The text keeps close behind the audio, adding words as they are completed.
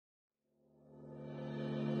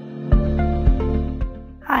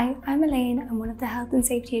Hi, I'm Elaine. I'm one of the Health and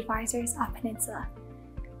Safety Advisors at Peninsula.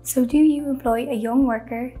 So do you employ a young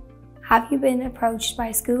worker? Have you been approached by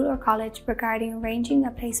a school or college regarding arranging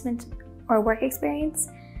a placement or work experience?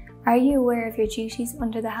 Are you aware of your duties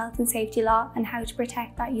under the health and safety law and how to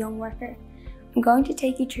protect that young worker? I'm going to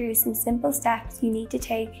take you through some simple steps you need to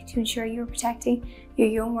take to ensure you're protecting your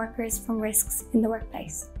young workers from risks in the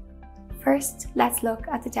workplace. First, let's look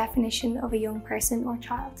at the definition of a young person or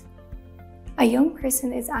child. A young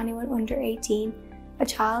person is anyone under 18. A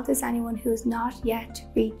child is anyone who has not yet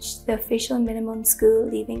reached the official minimum school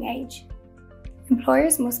leaving age.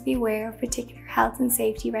 Employers must be aware of particular health and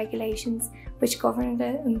safety regulations which govern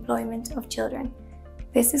the employment of children.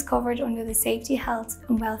 This is covered under the Safety, Health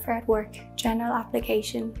and Welfare at Work General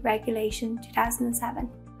Application Regulation 2007.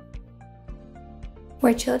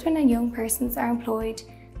 Where children and young persons are employed,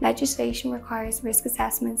 legislation requires risk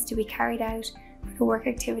assessments to be carried out for the work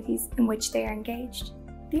activities in which they are engaged.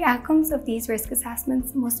 The outcomes of these risk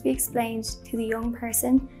assessments must be explained to the young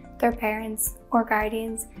person, their parents or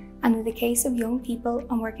guardians, and in the case of young people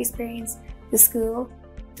on work experience, the school,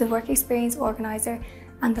 the work experience organiser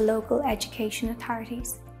and the local education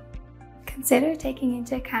authorities. Consider taking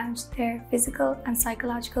into account their physical and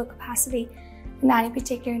psychological capacity and any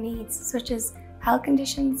particular needs such as health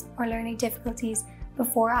conditions or learning difficulties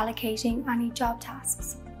before allocating any job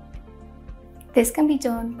tasks. This can be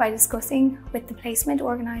done by discussing with the placement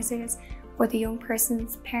organisers or the young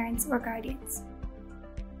person's parents or guardians.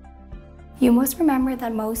 You must remember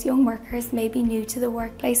that most young workers may be new to the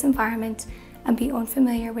workplace environment and be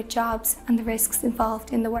unfamiliar with jobs and the risks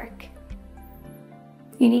involved in the work.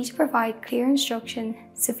 You need to provide clear instruction,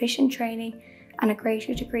 sufficient training, and a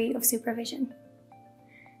greater degree of supervision.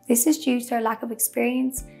 This is due to their lack of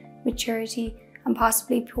experience, maturity, and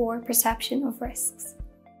possibly poor perception of risks.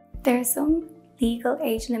 There are some legal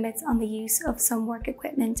age limits on the use of some work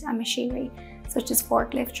equipment and machinery, such as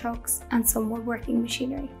forklift trucks and some woodworking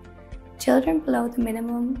machinery. Children below the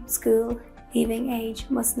minimum school leaving age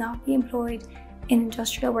must not be employed in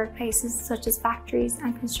industrial workplaces such as factories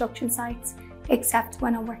and construction sites, except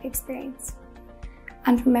when on work experience.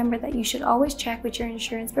 And remember that you should always check with your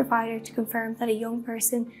insurance provider to confirm that a young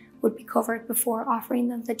person would be covered before offering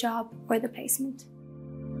them the job or the placement.